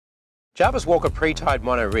Jarvis Walker pre-tied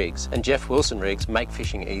mono rigs and Jeff Wilson rigs make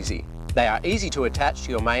fishing easy. They are easy to attach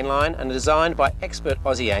to your mainline and are designed by expert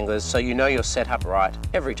Aussie anglers so you know you're set up right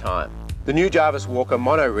every time. The new Jarvis Walker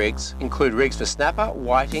mono rigs include rigs for snapper,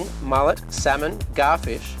 whiting, mullet, salmon,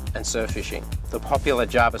 garfish and surf fishing. The popular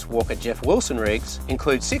Jarvis Walker Jeff Wilson rigs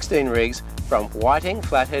include 16 rigs from whiting,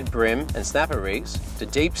 flathead, brim and snapper rigs to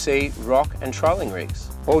deep sea, rock and trolling rigs.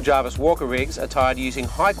 All Jarvis Walker rigs are tied using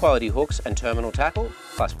high quality hooks and terminal tackle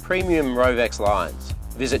plus premium Rovex lines.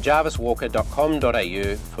 Visit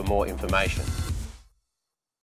jarviswalker.com.au for more information.